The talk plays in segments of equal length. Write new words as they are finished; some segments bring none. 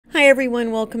Hi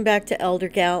everyone, welcome back to Elder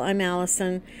Gal. I'm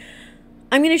Allison.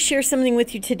 I'm going to share something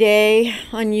with you today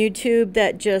on YouTube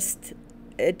that just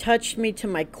it touched me to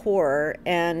my core,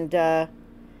 and I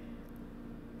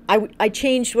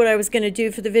changed what I was going to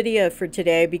do for the video for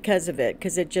today because of it,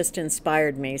 because it just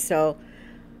inspired me. So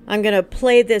I'm going to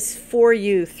play this for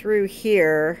you through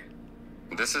here.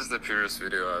 This is the purest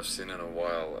video I've seen in a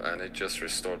while, and it just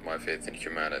restored my faith in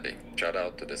humanity. Shout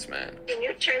out to this man. Can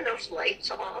you turn those lights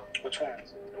off? Which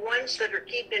ones? The ones that are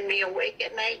keeping me awake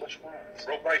at night? Which ones?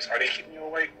 Rope lights, are they keeping you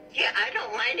awake? Yeah, I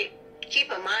don't mind it. Keep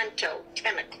them on till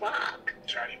 10 o'clock.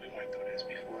 Johnny, we went through this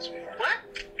before, sweetheart.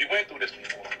 What? We went through this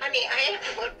before. Honey, I have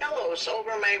to put pillows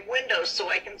over my windows so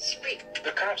I can sleep.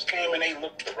 The cops came and they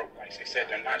looked at the rope lights. They said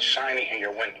they're not shining in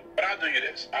your window. But I'll do you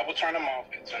this. I will turn them off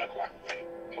at 10 o'clock for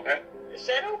you, okay? Is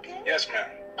that okay? Yes, ma'am.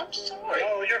 I'm sorry.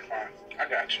 No, you're fine. I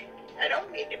got you. I don't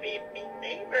mean to be a mean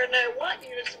neighbor, and I want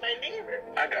you as my neighbor.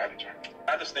 I got it, Johnny.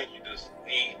 I just think you just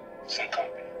need some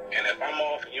company. And if I'm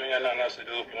off and you ain't got nothing else to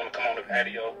do, if you want to come on the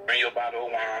patio, bring your bottle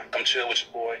of wine, come chill with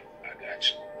your boy, I got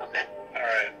you. Okay. All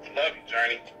right. Love you,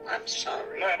 Johnny. I'm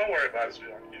sorry. No, don't worry about it,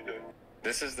 sweetheart. You're good.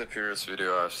 This is the purest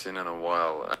video I've seen in a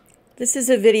while. This is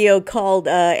a video called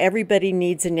Everybody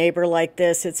Needs a Neighbor Like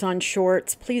This. It's on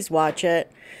Shorts. Please watch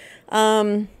it.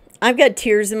 I've got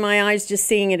tears in my eyes just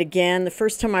seeing it again. The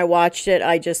first time I watched it,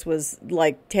 I just was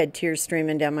like, had tears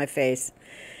streaming down my face.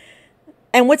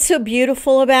 And what's so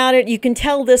beautiful about it, you can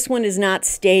tell this one is not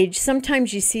staged.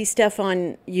 Sometimes you see stuff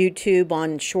on YouTube,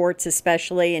 on Shorts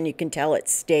especially, and you can tell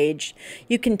it's staged.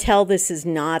 You can tell this is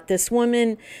not. This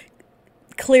woman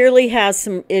clearly has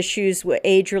some issues, with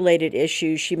age-related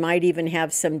issues. She might even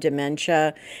have some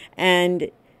dementia.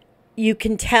 And you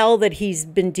can tell that he's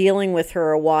been dealing with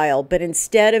her a while. But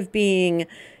instead of being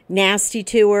nasty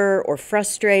to her or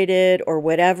frustrated or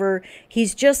whatever,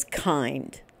 he's just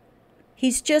kind.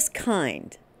 He's just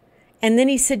kind. And then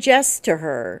he suggests to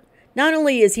her, not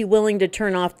only is he willing to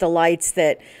turn off the lights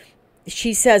that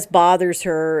she says bothers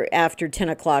her after 10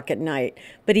 o'clock at night,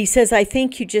 but he says, I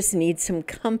think you just need some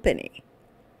company.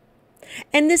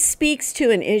 And this speaks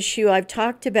to an issue I've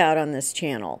talked about on this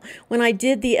channel. When I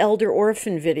did the Elder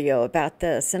Orphan video about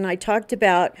this, and I talked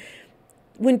about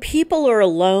when people are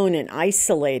alone and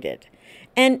isolated.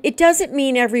 And it doesn't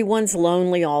mean everyone's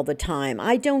lonely all the time.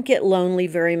 I don't get lonely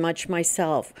very much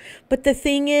myself. But the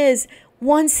thing is,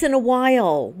 once in a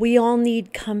while, we all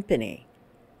need company.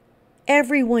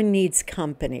 Everyone needs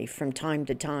company from time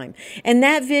to time. And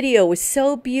that video was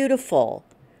so beautiful,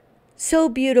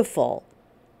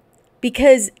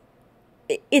 because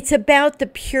it's about the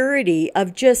purity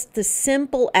of just the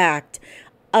simple act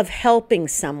of helping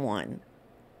someone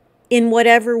in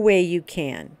whatever way you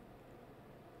can.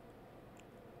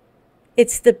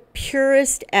 It's the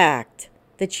purest act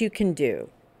that you can do.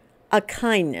 A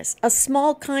kindness, a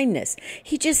small kindness.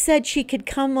 He just said she could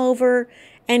come over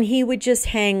and he would just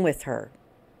hang with her.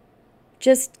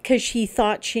 Just because he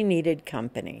thought she needed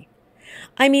company.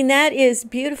 I mean, that is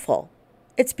beautiful.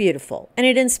 It's beautiful. And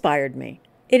it inspired me.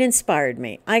 It inspired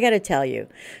me, I got to tell you,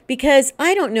 because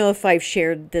I don't know if I've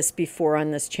shared this before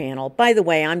on this channel. By the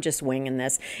way, I'm just winging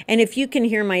this. And if you can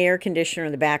hear my air conditioner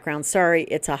in the background, sorry,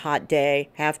 it's a hot day.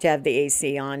 Have to have the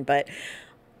AC on, but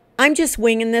I'm just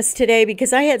winging this today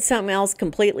because I had something else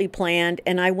completely planned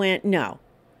and I went, no,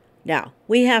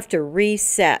 we have to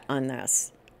reset on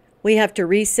this. We have to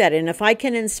reset. And if I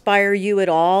can inspire you at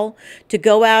all to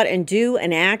go out and do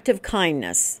an act of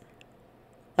kindness,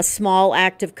 a small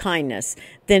act of kindness,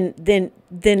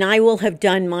 then I will have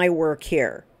done my work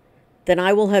here. Then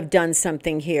I will have done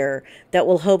something here that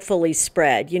will hopefully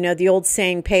spread. You know, the old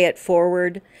saying, pay it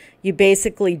forward. You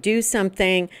basically do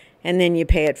something and then you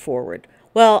pay it forward.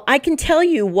 Well, I can tell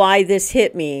you why this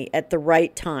hit me at the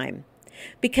right time.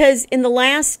 Because in the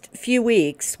last few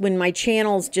weeks, when my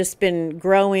channel's just been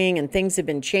growing and things have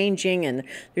been changing and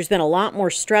there's been a lot more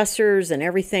stressors and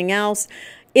everything else,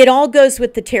 it all goes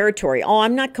with the territory. Oh,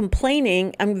 I'm not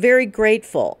complaining. I'm very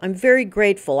grateful. I'm very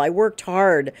grateful. I worked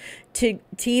hard to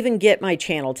even get my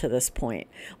channel to this point.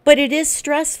 But it is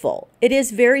stressful. It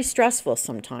is very stressful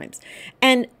sometimes.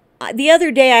 And the other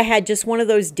day I had just one of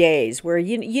those days where,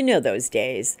 you know those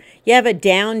days. You have a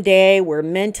down day where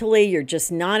mentally you're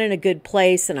just not in a good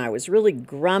place, and I was really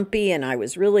grumpy and I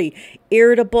was really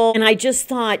irritable. And I just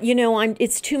thought, you know,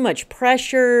 it's too much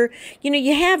pressure. You know,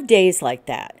 you have days like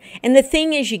that. And the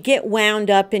thing is, you get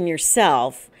wound up in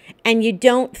yourself and you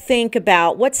don't think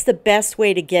about what's the best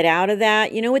way to get out of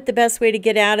that. You know what the best way to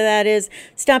get out of that is?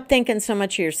 Stop thinking so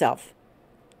much of yourself.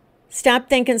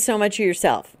 Stop thinking so much of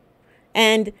yourself.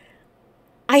 And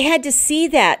I had to see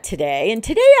that today. And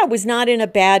today I was not in a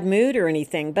bad mood or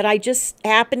anything, but I just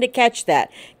happened to catch that.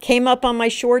 Came up on my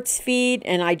shorts feed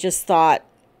and I just thought,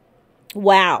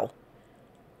 wow,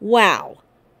 wow.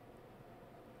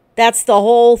 That's the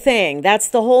whole thing. That's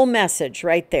the whole message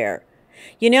right there.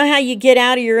 You know how you get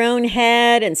out of your own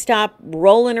head and stop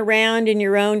rolling around in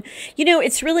your own... You know,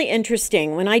 it's really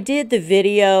interesting. When I did the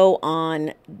video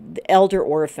on the elder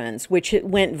orphans, which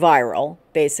went viral,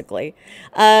 basically,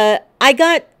 I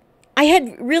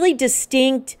had really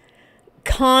distinct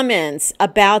comments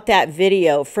about that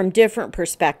video from different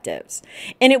perspectives.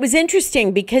 And it was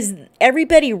interesting because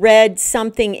everybody read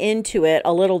something into it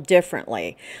a little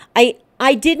differently.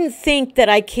 I didn't think that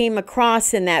I came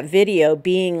across in that video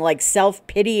being like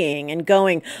self-pitying and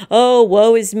going, oh,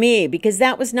 woe is me, because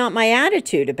that was not my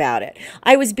attitude about it.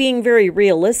 I was being very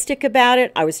realistic about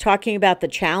it. I was talking about the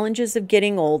challenges of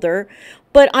getting older,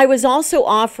 but I was also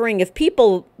offering, if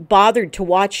people bothered to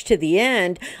watch to the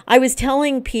end, I was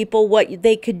telling people what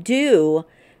they could do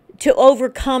to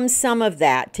overcome some of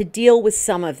that, to deal with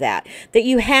some of that, that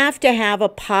you have to have a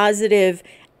positive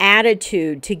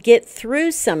attitude to get through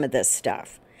some of this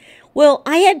stuff. Well,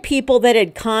 I had people that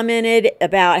had commented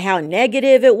about how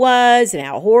negative it was and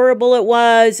how horrible it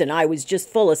was, and I was just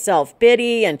full of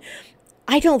self-pity, and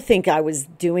I don't think I was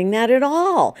doing that at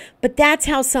all. But that's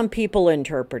how some people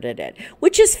interpreted it,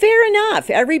 which is fair enough.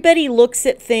 Everybody looks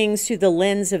at things through the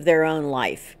lens of their own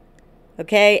life.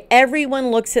 Okay,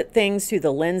 everyone looks at things through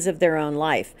the lens of their own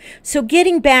life. So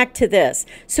getting back to this.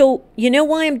 So you know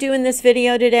why I'm doing this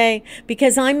video today?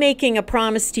 Because I'm making a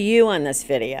promise to you on this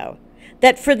video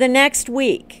that for the next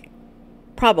week,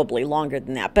 probably longer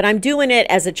than that, but I'm doing it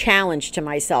as a challenge to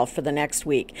myself for the next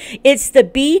week. It's the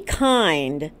be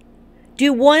kind.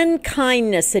 Do one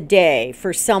kindness a day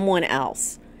for someone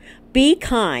else. Be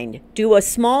kind. Do a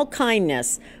small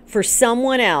kindness for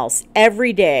someone else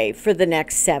every day for the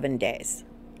next 7 days.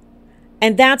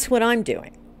 And that's what I'm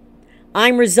doing.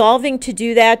 I'm resolving to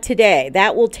do that today.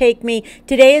 That will take me,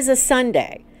 today is a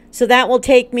Sunday, so that will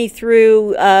take me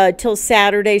through till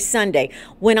Saturday, Sunday.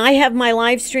 When I have my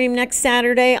live stream next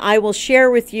Saturday, I will share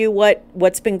with you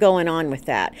what's been going on with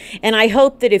that. And I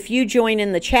hope that if you join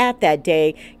in the chat that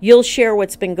day, you'll share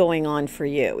what's been going on for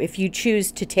you, if you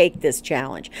choose to take this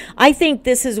challenge. I think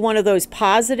this is one of those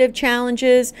positive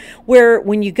challenges where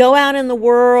when you go out in the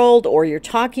world or you're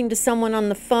talking to someone on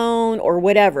the phone or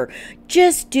whatever,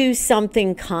 just do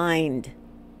something kind.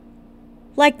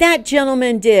 Like that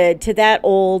gentleman did to that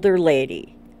older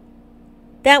lady.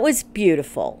 That was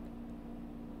beautiful.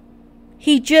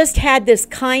 He just had this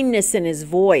kindness in his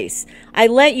voice. I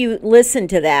let you listen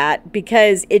to that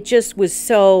because it just was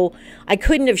so, I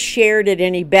couldn't have shared it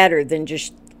any better than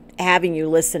just having you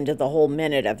listen to the whole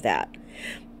minute of that.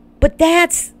 But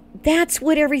that's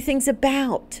what everything's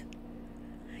about.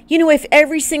 You know, if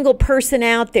every single person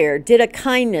out there did a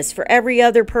kindness for every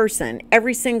other person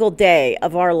every single day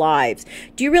of our lives,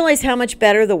 do you realize how much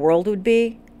better the world would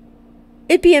be?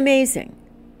 It'd be amazing.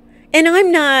 And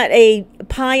I'm not a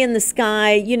pie in the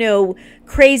sky, you know,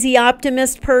 crazy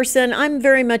optimist person. I'm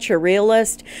very much a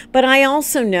realist, but I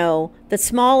also know that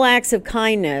small acts of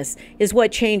kindness is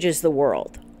what changes the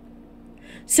world.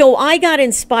 So I got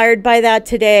inspired by that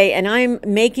today, and I'm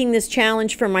making this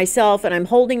challenge for myself, and I'm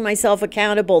holding myself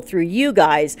accountable through you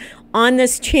guys on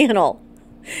this channel.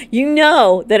 You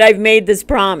know that I've made this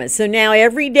promise. So now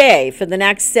every day for the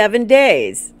next 7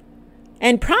 days,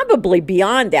 and probably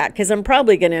beyond that, because I'm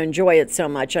probably going to enjoy it so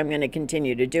much, I'm going to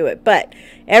continue to do it. But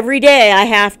every day I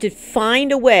have to find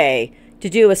a way to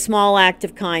do a small act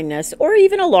of kindness, or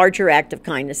even a larger act of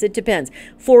kindness. It depends.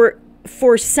 For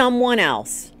someone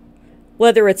else.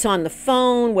 Whether it's on the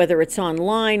phone, whether it's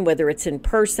online, whether it's in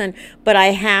person, but I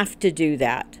have to do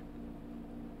that.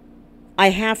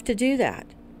 I have to do that.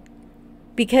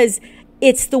 Because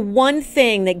it's the one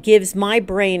thing that gives my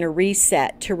brain a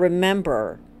reset to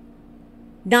remember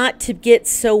not to get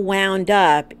so wound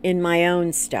up in my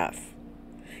own stuff.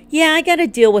 Yeah, I got to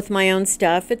deal with my own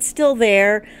stuff. It's still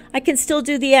there. I can still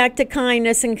do the act of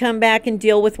kindness and come back and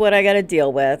deal with what I got to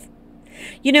deal with.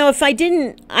 You know, if I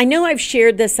didn't, I know I've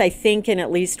shared this, I think, in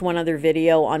at least one other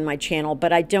video on my channel,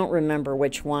 but I don't remember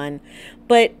which one.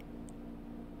 But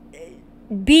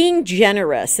being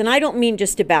generous, and I don't mean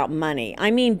just about money, I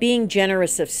mean being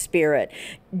generous of spirit,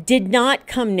 did not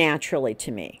come naturally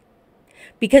to me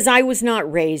because I was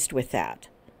not raised with that.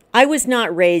 I was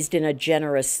not raised in a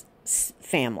generous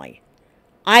family.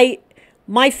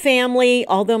 My family,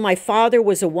 although my father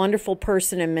was a wonderful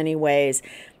person in many ways,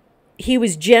 he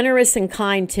was generous and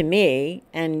kind to me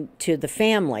and to the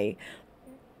family,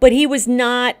 but he was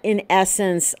not, in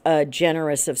essence, a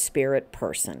generous of spirit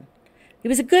person. He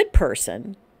was a good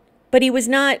person, but he was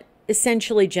not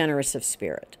essentially generous of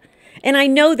spirit. And I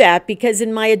know that because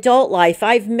in my adult life,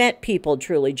 I've met people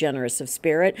truly generous of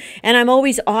spirit, and I'm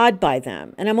always awed by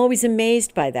them, and I'm always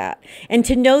amazed by that. And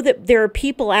to know that there are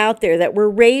people out there that were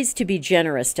raised to be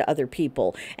generous to other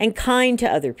people and kind to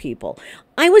other people.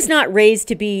 I was not raised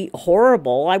to be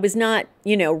horrible. I was not,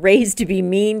 raised to be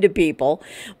mean to people,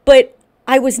 but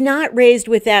I was not raised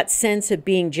with that sense of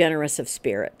being generous of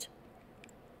spirit.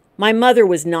 My mother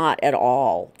was not at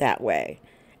all that way.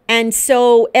 And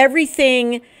so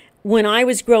everything when I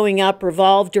was growing up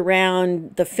revolved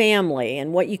around the family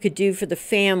and what you could do for the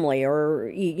family,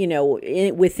 or,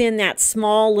 within that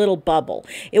small little bubble.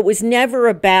 It was never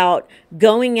about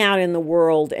going out in the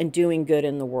world and doing good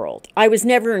in the world. I was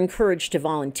never encouraged to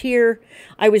volunteer.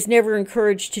 I was never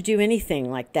encouraged to do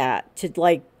anything like that,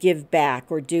 to give back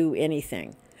or do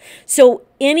anything. So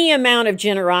any amount of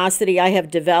generosity I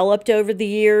have developed over the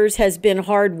years has been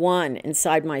hard won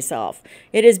inside myself.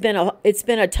 It's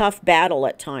been a tough battle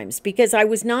at times because I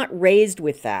was not raised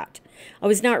with that. I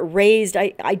was not raised,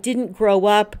 I didn't grow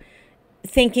up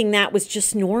thinking that was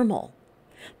just normal.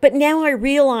 But now I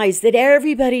realize that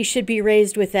everybody should be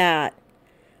raised with that.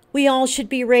 We all should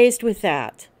be raised with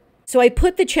that. So I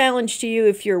put the challenge to you,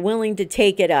 if you're willing to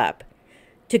take it up,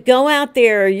 to go out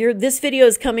there. This video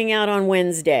is coming out on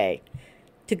Wednesday.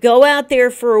 To go out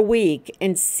there for a week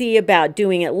and see about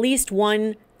doing at least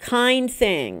one kind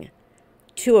thing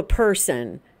to a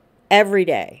person every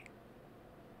day.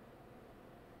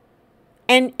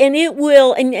 And it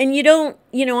will, and you don't,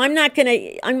 I'm not going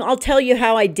to, I'll tell you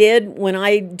how I did when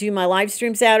I do my live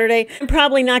stream Saturday. I'm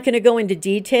probably not going to go into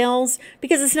details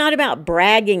because it's not about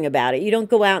bragging about it. You don't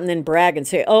go out and then brag and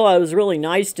say, oh, I was really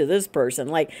nice to this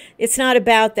person. It's not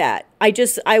about that.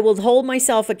 I will hold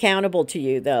myself accountable to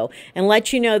you though, and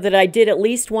let you know that I did at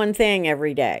least one thing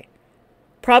every day.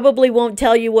 Probably won't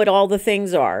tell you what all the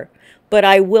things are, but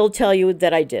I will tell you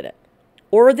that I did it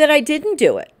or that I didn't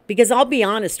do it. Because I'll be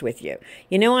honest with you.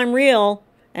 I'm real,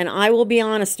 and I will be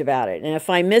honest about it. And if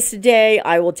I missed a day,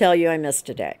 I will tell you I missed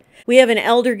a day. We have an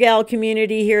elder gal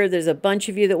community here. There's a bunch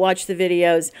of you that watch the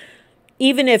videos.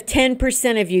 Even if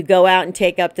 10% of you go out and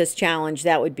take up this challenge,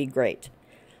 that would be great.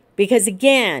 Because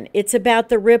again, it's about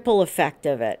the ripple effect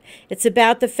of it. It's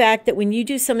about the fact that when you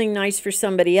do something nice for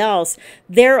somebody else,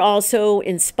 they're also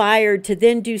inspired to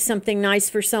then do something nice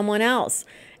for someone else.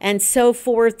 And so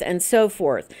forth and so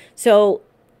forth. So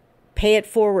pay it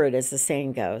forward, as the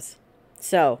saying goes.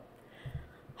 So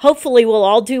hopefully we'll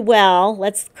all do well.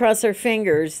 Let's cross our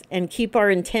fingers and keep our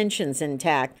intentions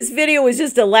intact. This video was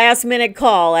just a last-minute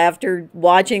call after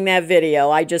watching that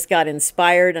video. I just got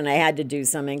inspired and I had to do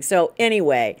something. So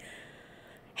anyway,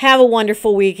 have a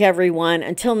wonderful week, everyone.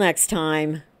 Until next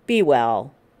time, be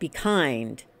well, be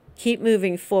kind, keep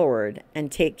moving forward,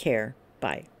 and take care.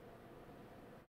 Bye.